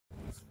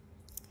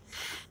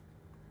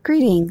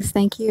Greetings.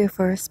 Thank you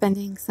for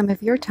spending some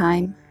of your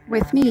time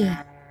with me.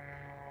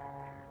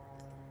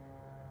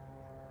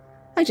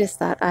 I just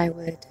thought I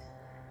would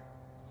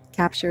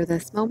capture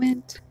this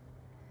moment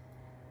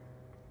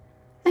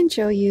and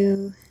show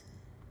you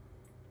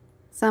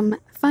some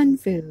fun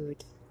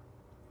food.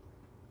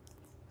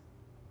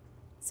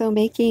 So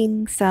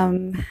making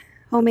some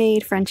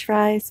homemade French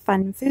fries,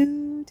 fun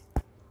food.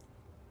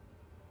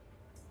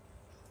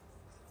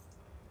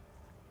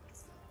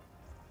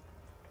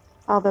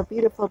 All the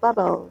beautiful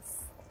bubbles.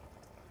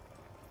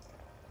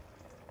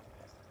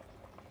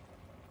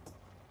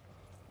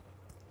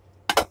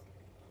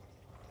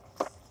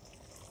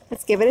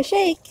 Let's give it a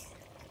shake.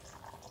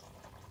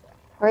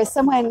 Or as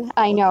someone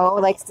I know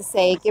likes to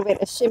say, give it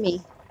a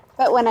shimmy.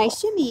 But when I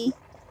shimmy,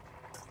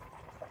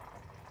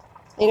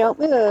 they don't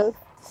move.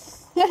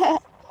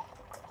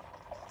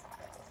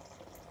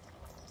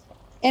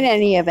 In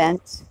any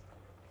event.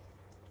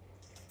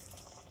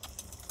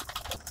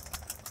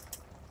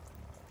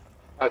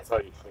 That's how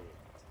you shimmy.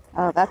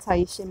 Oh, that's how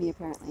you shimmy,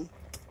 apparently.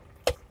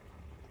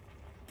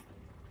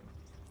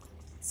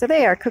 So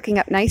they are cooking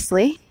up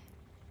nicely.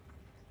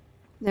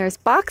 There's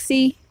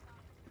Boxy.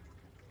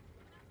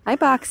 Hi,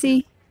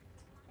 Boxy.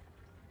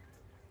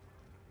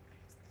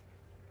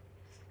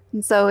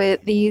 And so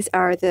these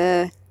are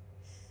the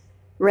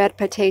red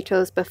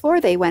potatoes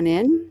before they went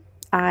in.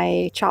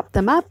 I chopped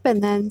them up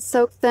and then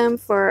soaked them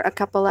for a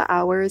couple of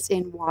hours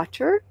in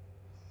water.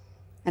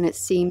 And it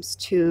seems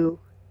to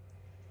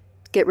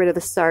get rid of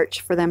the starch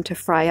for them to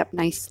fry up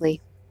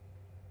nicely.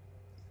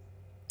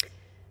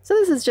 So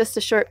this is just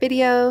a short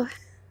video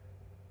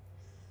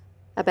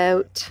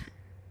about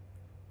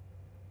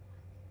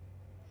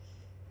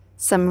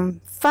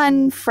some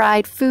fun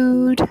fried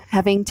food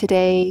having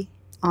today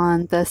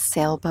on the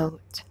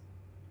sailboat.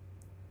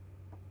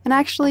 And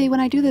actually, when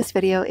I do this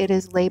video, it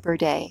is Labor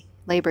Day.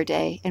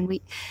 And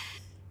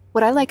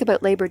what I like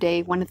about Labor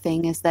Day, one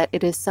thing is that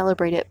it is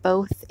celebrated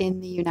both in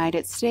the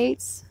United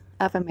States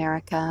of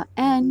America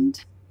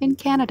and in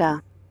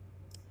Canada.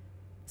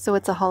 So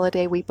it's a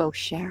holiday we both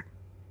share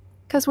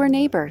because we're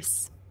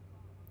neighbors.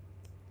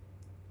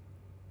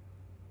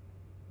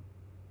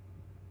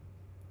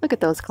 Look at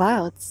those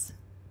clouds.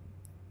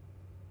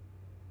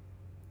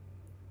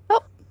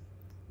 Oh,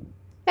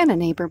 and a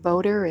neighbor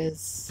boater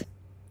is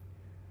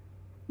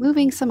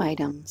moving some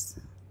items.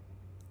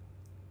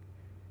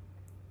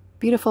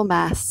 Beautiful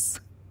mass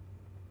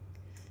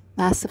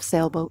of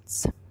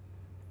sailboats.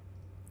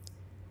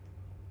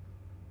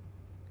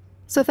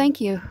 So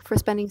thank you for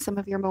spending some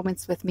of your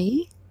moments with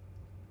me.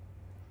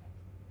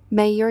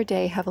 May your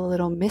day have a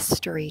little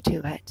mystery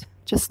to it,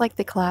 just like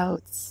the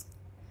clouds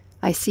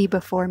I see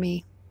before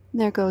me.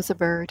 And there goes a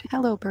bird.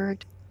 Hello,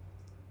 bird.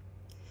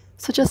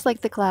 So just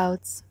like the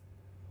clouds.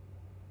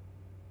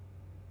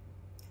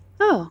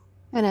 Oh,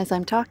 and as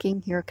I'm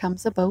talking, here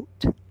comes a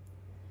boat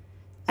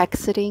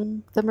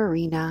exiting the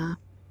marina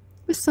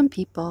with some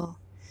people.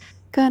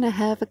 Gonna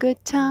have a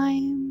good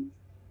time.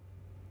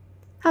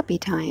 Happy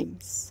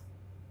times.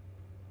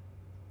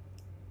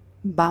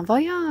 Bon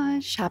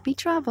voyage. Happy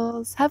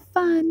travels. Have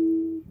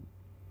fun.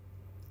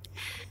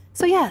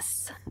 So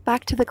yes,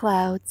 back to the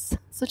clouds.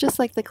 So just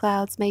like the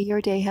clouds, may your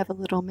day have a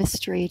little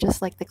mystery,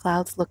 just like the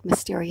clouds look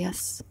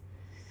mysterious.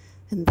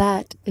 And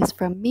that is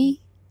from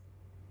me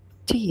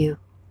to you.